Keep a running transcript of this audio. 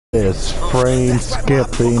Is frame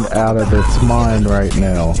skipping out of its mind right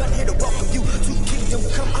now.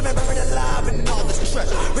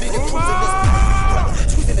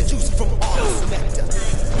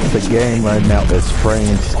 The game right now is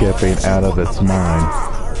frame skipping out of its mind.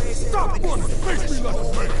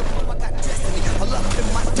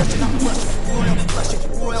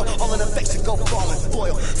 Kuma!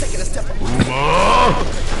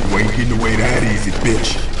 You ain't getting away that easy,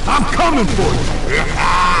 bitch. I'm coming for you.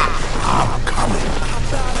 I'm coming.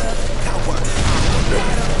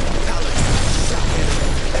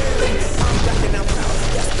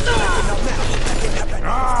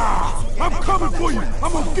 I'm coming for you.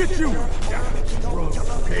 I'm gonna get you.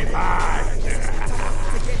 Okay, bye.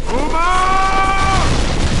 Kuma!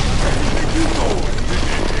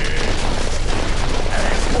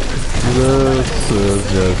 This is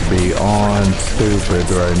just beyond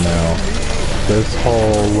stupid right now. This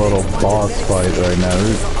whole little boss fight right now,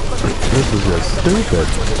 this is just stupid.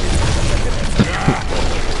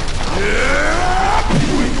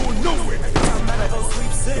 You ain't going nowhere.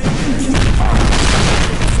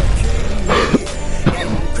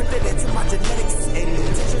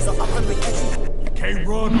 You can't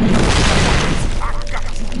run. I got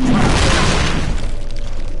you.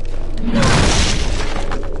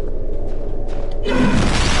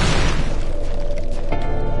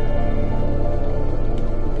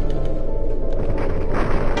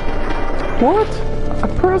 What? I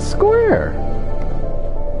pressed square.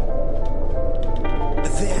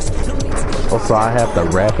 Also, I have to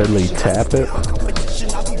rapidly tap it.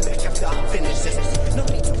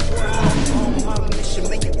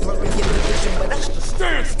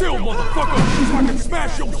 Stand still, motherfucker, so I can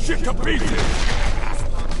smash your shit to pieces.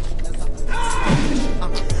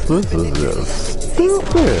 This is just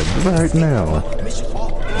stupid right now.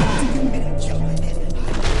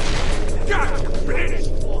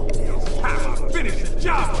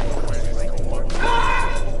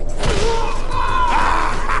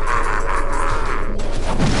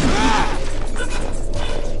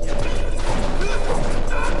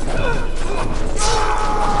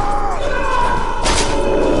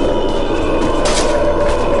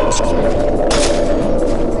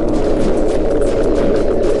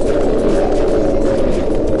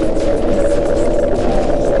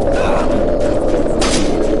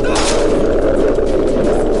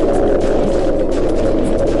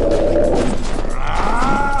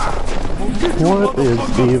 What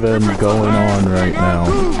is even going on right now?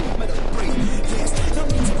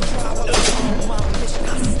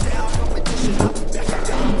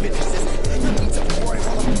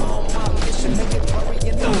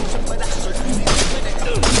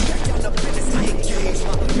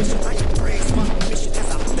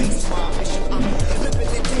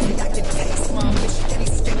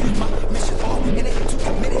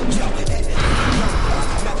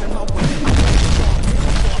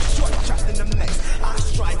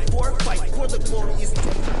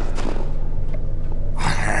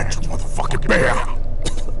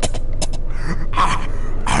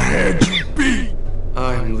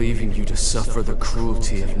 Suffer the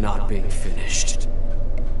cruelty of not being finished.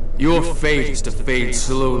 Your fate is to fade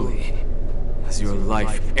slowly as your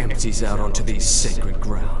life empties out onto these sacred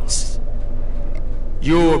grounds.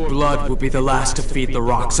 Your blood will be the last to feed the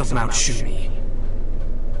rocks of Mount Shumi.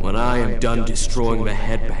 When I am done destroying the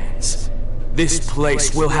headbands, this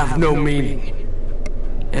place will have no meaning.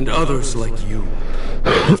 And others like you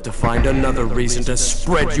will have to find another reason to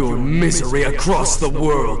spread your misery across the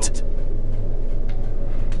world.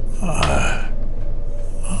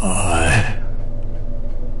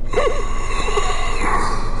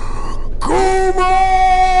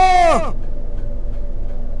 Kuma!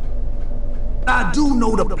 I do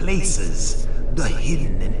know the places, the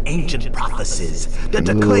hidden and ancient prophecies that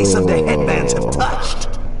the clays of the headbands have touched.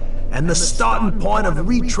 And the starting point of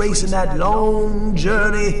retracing that long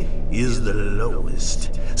journey is the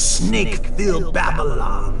lowest, snake-filled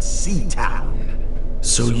Babylon sea town.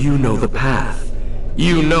 So you know the path.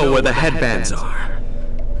 You know where the headbands are.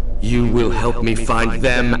 You will help me find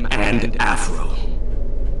them and Afro.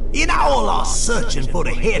 In all our searching for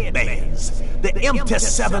the headbands, the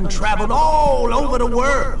MT-7 traveled all over the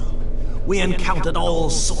world. We encountered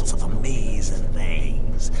all sorts of amazing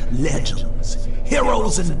things. Legends,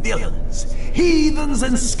 heroes and villains, heathens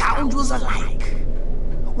and scoundrels alike.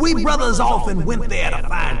 We brothers often went there to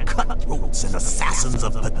find cutthroats and assassins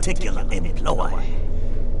of particular employ.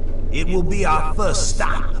 It will be our first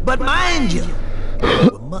stop, but mind you,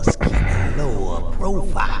 we must keep a lower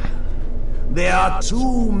profile. There are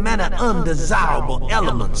too many undesirable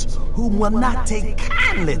elements whom will not take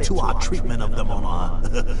kindly to our treatment of them on our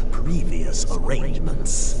previous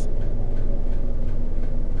arrangements.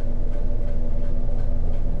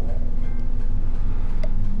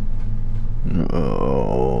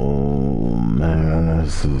 Oh man,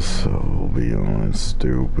 this is so beyond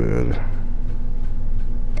stupid.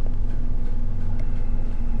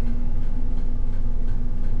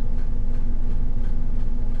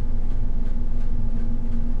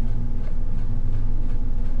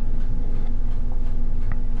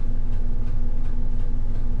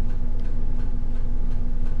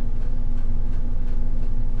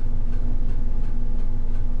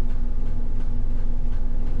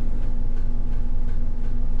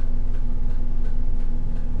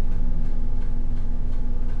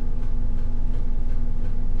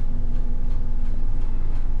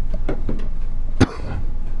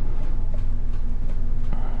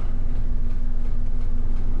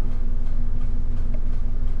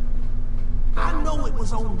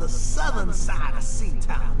 On the southern side of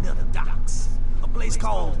Seatown, near the docks, a place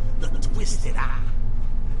called the Twisted Eye.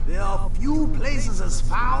 There are few places as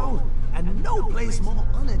foul, and no place more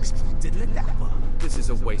unexpectedly dapper. This is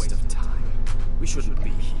a waste of time. We shouldn't be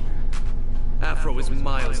here. Afro is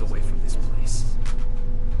miles away from this place,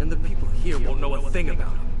 and the people here won't know a thing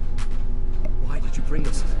about him. Why did you bring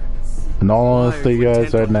us here? In all honesty,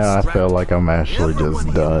 guys, right now I feel like I'm actually just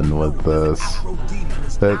done with this.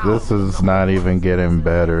 This is not even getting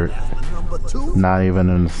better. Not even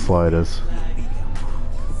in the slightest.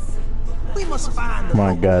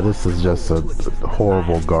 My god, this is just a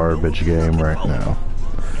horrible garbage game right now.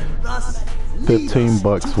 15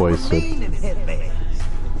 bucks wasted.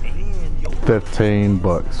 15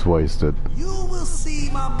 bucks wasted.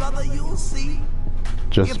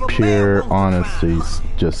 Just pure honesty.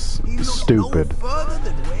 Just stupid.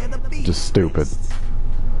 Just stupid.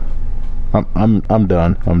 I'm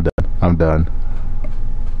done. I'm done.